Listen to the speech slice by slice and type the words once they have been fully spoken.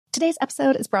Today's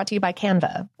episode is brought to you by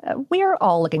Canva. We're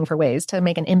all looking for ways to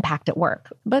make an impact at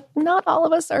work, but not all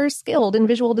of us are skilled in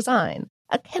visual design.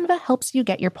 Canva helps you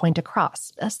get your point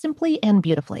across, simply and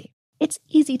beautifully. It's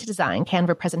easy to design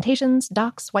Canva presentations,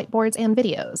 docs, whiteboards, and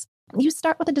videos. You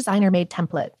start with a designer-made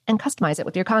template and customize it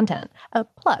with your content.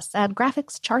 Plus, add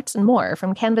graphics, charts, and more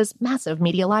from Canva's massive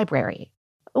media library.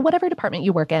 Whatever department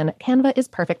you work in, Canva is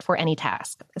perfect for any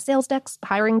task. Sales decks,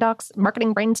 hiring docs,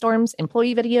 marketing brainstorms,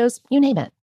 employee videos, you name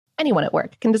it. Anyone at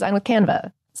work can design with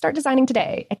Canva. Start designing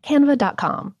today at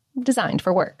canva.com. Designed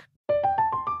for work.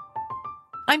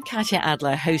 I'm Katya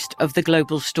Adler, host of The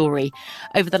Global Story.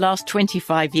 Over the last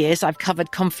 25 years, I've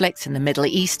covered conflicts in the Middle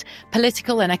East,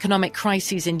 political and economic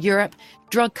crises in Europe,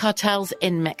 drug cartels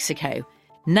in Mexico.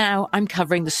 Now I'm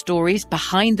covering the stories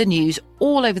behind the news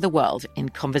all over the world in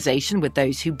conversation with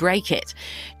those who break it.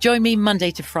 Join me Monday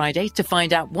to Friday to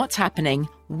find out what's happening,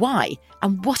 why,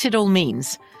 and what it all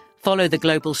means. Follow The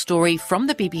Global Story from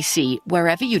the BBC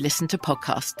wherever you listen to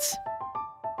podcasts.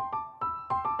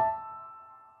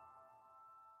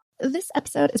 This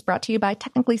episode is brought to you by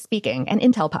Technically Speaking, an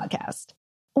Intel podcast.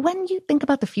 When you think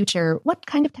about the future, what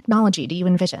kind of technology do you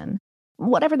envision?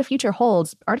 Whatever the future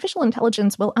holds, artificial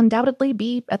intelligence will undoubtedly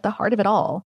be at the heart of it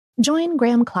all. Join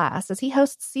Graham Class as he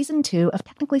hosts Season 2 of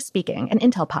Technically Speaking, an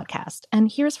Intel podcast, and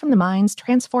hears from the minds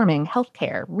transforming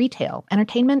healthcare, retail,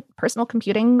 entertainment, personal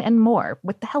computing, and more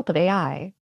with the help of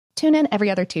AI. Tune in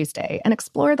every other Tuesday and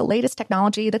explore the latest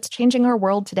technology that's changing our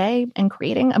world today and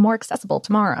creating a more accessible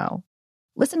tomorrow.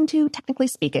 Listen to Technically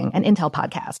Speaking, an Intel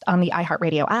podcast on the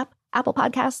iHeartRadio app, Apple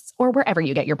Podcasts, or wherever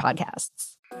you get your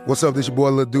podcasts. What's up, this your boy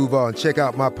Lil Duval, and check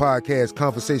out my podcast,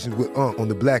 Conversations with Unc, on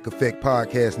the Black Effect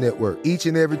Podcast Network. Each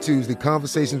and every Tuesday,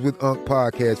 Conversations with Unc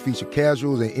podcast feature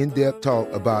casuals and in-depth talk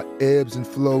about ebbs and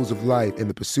flows of life and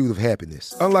the pursuit of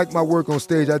happiness. Unlike my work on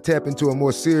stage, I tap into a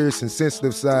more serious and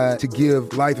sensitive side to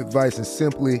give life advice and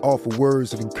simply offer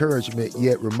words of encouragement,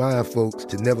 yet remind folks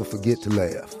to never forget to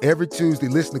laugh. Every Tuesday,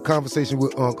 listen to Conversations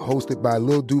with Unc, hosted by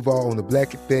Lil Duval on the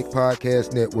Black Effect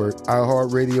Podcast Network,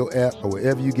 iHeartRadio app, or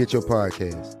wherever you get your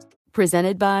podcasts.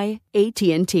 Presented by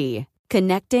AT&T.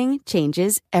 Connecting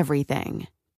changes everything.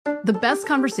 The best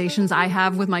conversations I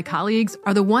have with my colleagues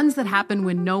are the ones that happen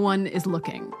when no one is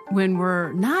looking, when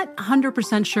we're not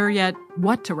 100% sure yet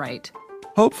what to write.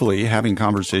 Hopefully, having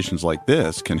conversations like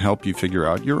this can help you figure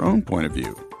out your own point of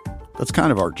view. That's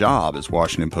kind of our job as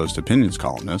Washington Post opinions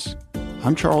columnists.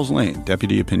 I'm Charles Lane,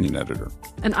 Deputy Opinion Editor.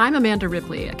 And I'm Amanda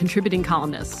Ripley, a contributing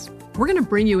columnist. We're going to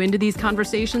bring you into these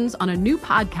conversations on a new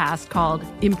podcast called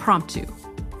Impromptu.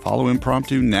 Follow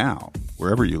Impromptu now,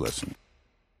 wherever you listen.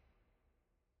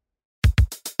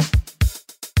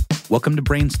 Welcome to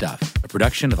Brain Stuff, a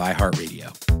production of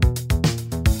iHeartRadio.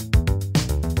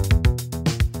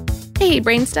 Hey,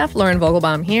 Brain Stuff, Lauren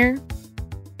Vogelbaum here.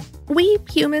 We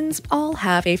humans all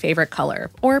have a favorite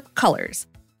color, or colors.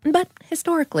 But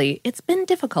historically, it's been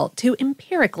difficult to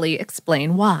empirically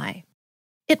explain why.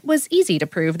 It was easy to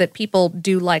prove that people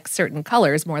do like certain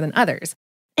colors more than others,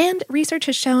 and research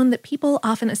has shown that people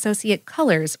often associate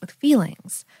colors with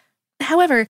feelings.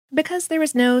 However, because there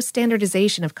was no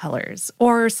standardization of colors,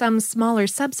 or some smaller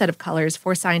subset of colors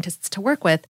for scientists to work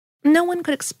with, no one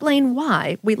could explain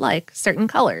why we like certain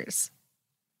colors.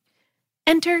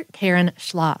 Enter Karen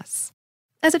Schloss.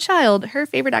 As a child, her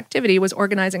favorite activity was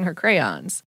organizing her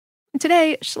crayons.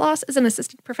 Today, Schloss is an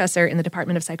assistant professor in the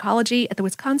Department of Psychology at the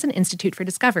Wisconsin Institute for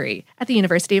Discovery at the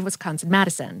University of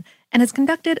Wisconsin-Madison and has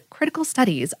conducted critical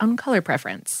studies on color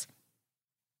preference.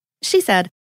 She said,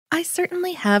 "I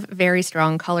certainly have very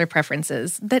strong color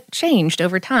preferences that changed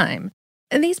over time.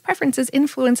 And these preferences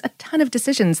influence a ton of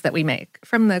decisions that we make,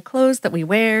 from the clothes that we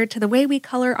wear to the way we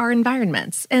color our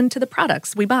environments and to the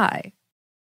products we buy."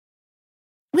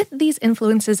 With these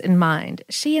influences in mind,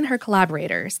 she and her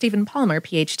collaborator, Stephen Palmer,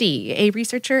 Ph.D., a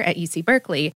researcher at UC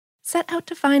Berkeley, set out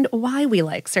to find why we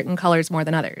like certain colors more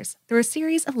than others through a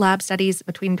series of lab studies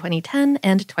between 2010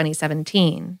 and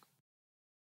 2017.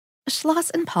 Schloss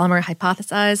and Palmer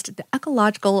hypothesized the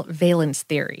ecological valence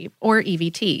theory, or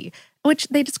EVT, which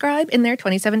they describe in their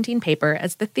 2017 paper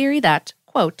as the theory that,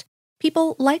 quote,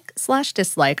 people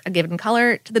like/dislike a given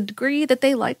color to the degree that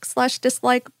they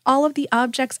like/dislike all of the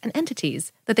objects and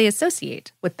entities that they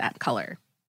associate with that color.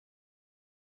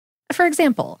 For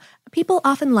example, people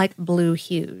often like blue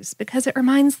hues because it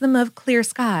reminds them of clear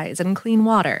skies and clean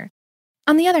water.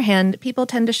 On the other hand, people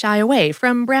tend to shy away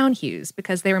from brown hues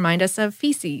because they remind us of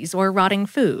feces or rotting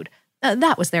food.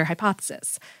 That was their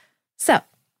hypothesis. So,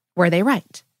 were they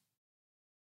right?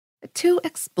 To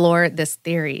explore this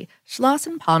theory, Schloss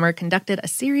and Palmer conducted a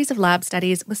series of lab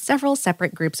studies with several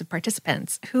separate groups of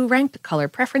participants who ranked color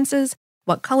preferences,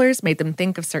 what colors made them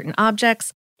think of certain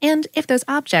objects, and if those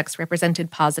objects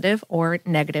represented positive or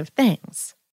negative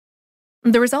things.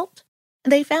 The result?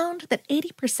 They found that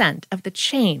 80% of the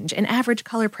change in average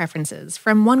color preferences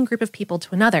from one group of people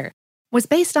to another was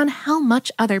based on how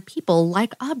much other people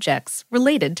like objects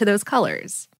related to those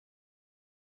colors.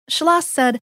 Schloss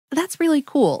said, "That's really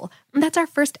cool. That's our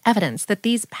first evidence that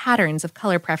these patterns of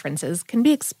color preferences can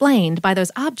be explained by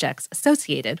those objects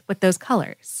associated with those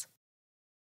colors."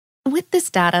 With this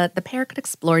data, the pair could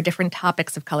explore different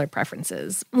topics of color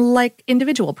preferences, like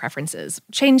individual preferences,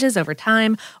 changes over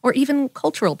time, or even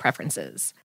cultural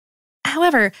preferences.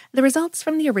 However, the results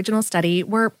from the original study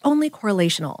were only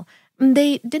correlational.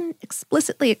 They didn't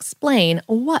explicitly explain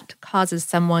what causes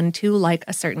someone to like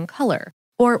a certain color,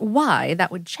 or why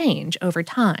that would change over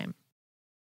time.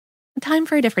 Time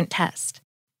for a different test.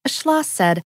 Schloss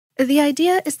said, "The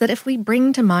idea is that if we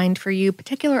bring to mind for you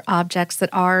particular objects that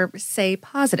are, say,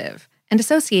 positive and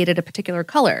associated a particular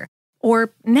color,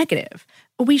 or negative,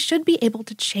 we should be able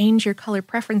to change your color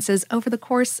preferences over the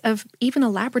course of even a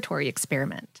laboratory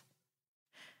experiment."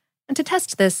 And to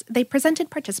test this, they presented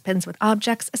participants with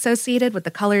objects associated with the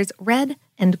colors red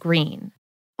and green.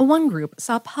 One group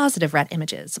saw positive red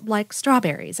images, like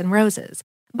strawberries and roses,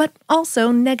 but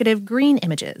also negative green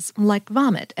images, like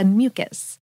vomit and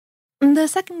mucus. The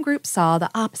second group saw the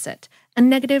opposite,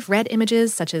 negative red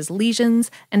images such as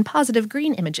lesions, and positive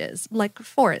green images like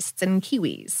forests and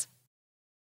kiwis.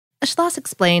 Schloss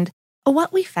explained,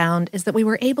 "What we found is that we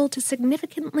were able to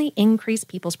significantly increase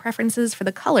people's preferences for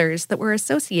the colors that were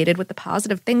associated with the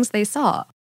positive things they saw.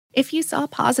 If you saw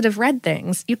positive red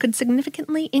things, you could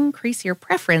significantly increase your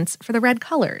preference for the red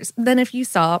colors than if you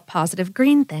saw positive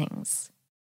green things."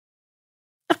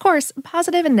 Of course,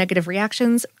 positive and negative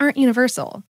reactions aren't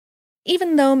universal.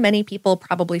 Even though many people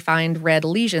probably find red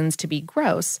lesions to be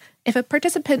gross, if a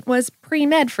participant was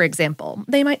pre-med, for example,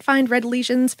 they might find red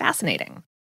lesions fascinating.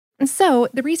 And so,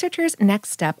 the researchers'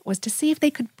 next step was to see if they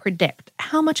could predict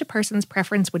how much a person's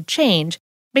preference would change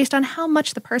based on how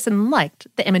much the person liked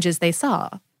the images they saw.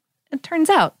 It turns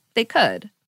out they could.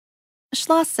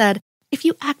 Schloss said, "If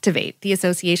you activate the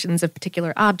associations of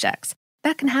particular objects,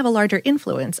 that can have a larger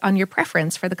influence on your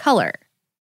preference for the color."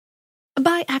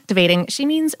 By activating, she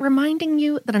means reminding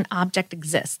you that an object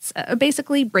exists,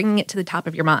 basically bringing it to the top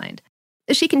of your mind.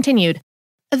 She continued,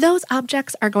 "Those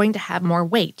objects are going to have more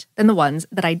weight than the ones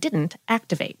that I didn't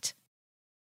activate."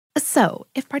 So,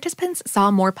 if participants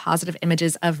saw more positive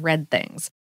images of red things,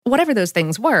 whatever those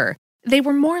things were, they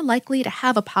were more likely to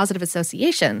have a positive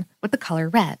association with the color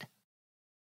red.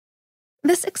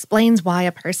 This explains why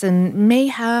a person may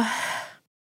have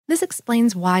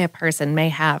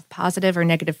positive or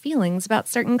negative feelings about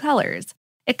certain colors.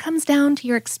 It comes down to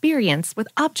your experience with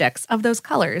objects of those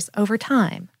colors over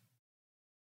time.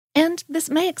 And this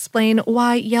may explain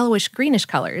why yellowish-greenish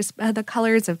colors, the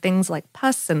colors of things like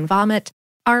pus and vomit,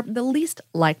 are the least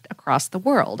liked across the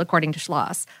world, according to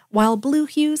Schloss, while blue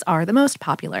hues are the most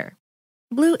popular.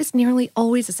 Blue is nearly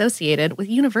always associated with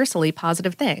universally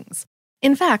positive things.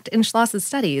 In fact, in Schloss's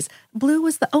studies, blue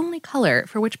was the only color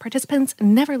for which participants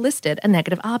never listed a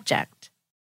negative object.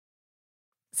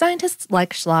 Scientists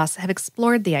like Schloss have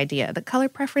explored the idea that color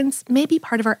preference may be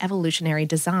part of our evolutionary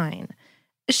design.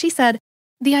 She said,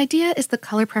 "The idea is that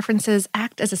color preferences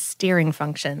act as a steering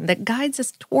function that guides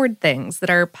us toward things that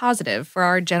are positive for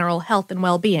our general health and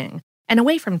well-being, and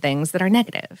away from things that are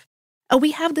negative.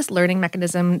 We have this learning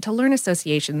mechanism to learn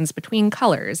associations between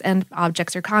colors and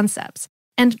objects or concepts,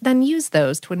 and then use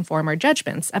those to inform our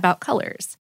judgments about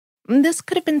colors. This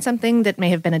could have been something that may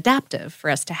have been adaptive for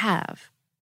us to have."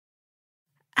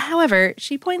 However,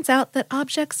 she points out that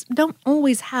objects don't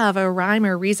always have a rhyme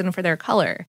or reason for their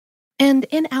color. And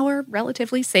in our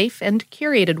relatively safe and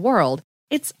curated world,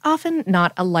 it's often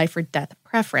not a life or death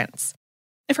preference.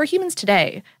 For humans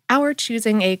today, our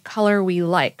choosing a color we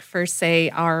like for, say,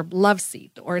 our love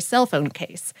seat or cell phone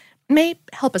case may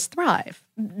help us thrive,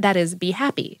 that is, be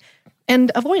happy. And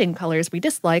avoiding colors we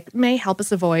dislike may help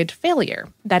us avoid failure,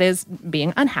 that is,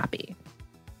 being unhappy.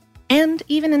 And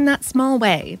even in that small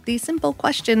way, the simple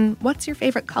question, "What's your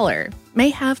favorite color?"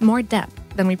 may have more depth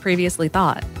than we previously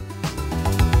thought.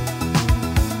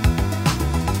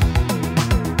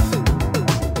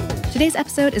 Today's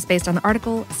episode is based on the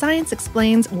article Science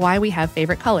Explains Why We Have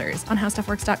Favorite Colors on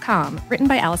HowStuffWorks.com, written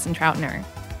by Allison Troutner.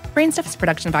 Brainstuff is a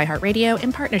production of iHeartRadio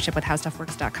in partnership with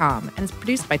HowStuffWorks.com and is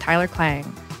produced by Tyler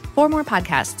Klang. For more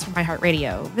podcasts from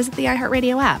iHeartRadio, visit the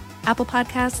iHeartRadio app, Apple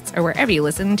Podcasts, or wherever you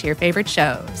listen to your favorite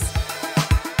shows.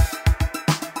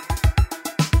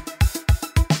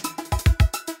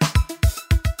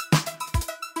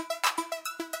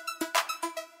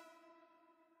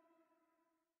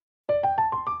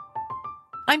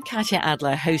 I'm Katya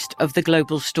Adler, host of The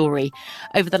Global Story.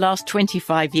 Over the last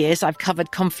 25 years, I've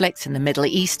covered conflicts in the Middle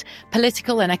East,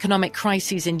 political and economic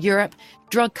crises in Europe,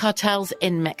 drug cartels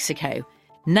in Mexico.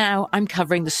 Now I'm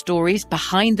covering the stories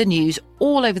behind the news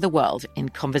all over the world in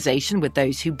conversation with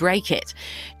those who break it.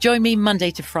 Join me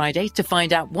Monday to Friday to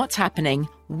find out what's happening,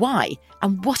 why,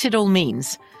 and what it all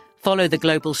means. Follow The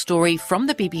Global Story from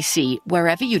the BBC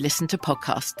wherever you listen to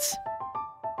podcasts.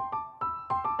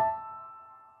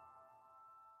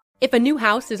 If a new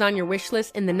house is on your wish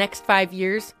list in the next 5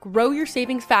 years, grow your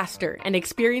savings faster and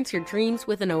experience your dreams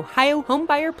with an Ohio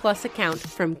Homebuyer Plus account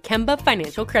from Kemba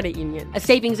Financial Credit Union. A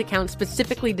savings account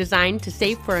specifically designed to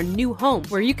save for a new home,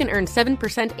 where you can earn 7%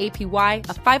 APY,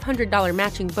 a $500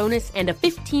 matching bonus, and a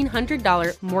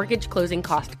 $1,500 mortgage closing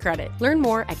cost credit. Learn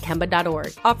more at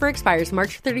Kemba.org. Offer expires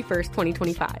March 31st,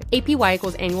 2025. APY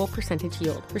equals annual percentage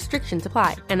yield. Restrictions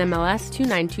apply. NMLS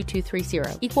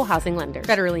 292230. Equal housing lender.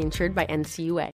 Federally insured by NCUA.